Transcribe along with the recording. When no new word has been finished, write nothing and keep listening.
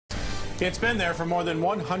It's been there for more than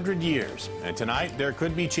 100 years, and tonight there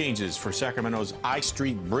could be changes for Sacramento's I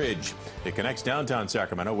Street Bridge. It connects downtown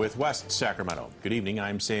Sacramento with West Sacramento. Good evening,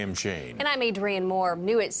 I'm Sam Shane. And I'm Adrienne Moore.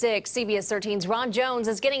 New at 6, CBS 13's Ron Jones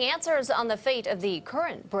is getting answers on the fate of the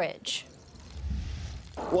current bridge.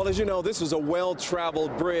 Well, as you know, this is a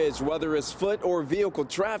well-traveled bridge, whether it's foot or vehicle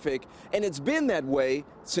traffic, and it's been that way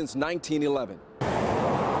since 1911.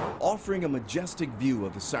 Offering a majestic view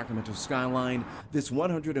of the Sacramento skyline, this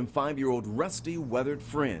 105-year-old rusty, weathered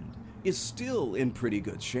friend is still in pretty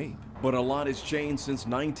good shape. But a lot has changed since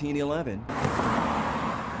 1911.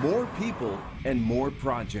 More people and more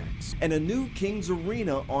projects, and a new Kings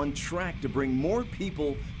Arena on track to bring more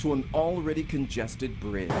people to an already congested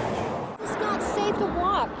bridge. It's not safe to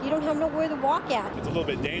walk. You don't have nowhere to walk at. It's a little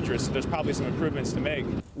bit dangerous. There's probably some improvements to make.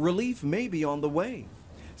 Relief may be on the way.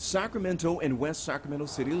 Sacramento and West Sacramento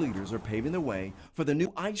city leaders are paving the way for the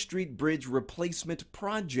new I Street Bridge Replacement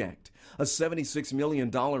Project. A $76 million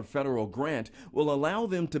federal grant will allow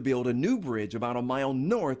them to build a new bridge about a mile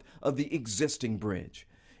north of the existing bridge.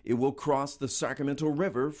 It will cross the Sacramento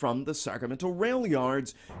River from the Sacramento rail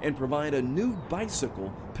yards and provide a new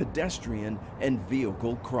bicycle, pedestrian, and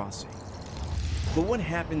vehicle crossing. But what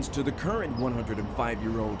happens to the current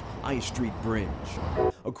 105-year-old I Street Bridge?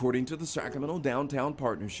 According to the Sacramento Downtown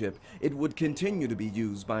Partnership, it would continue to be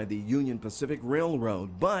used by the Union Pacific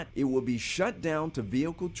Railroad, but it will be shut down to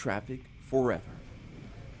vehicle traffic forever.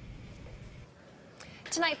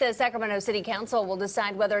 Tonight, the Sacramento City Council will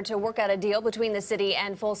decide whether to work out a deal between the city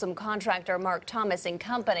and Folsom contractor Mark Thomas and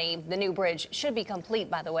Company. The new bridge should be complete,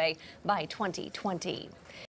 by the way, by 2020.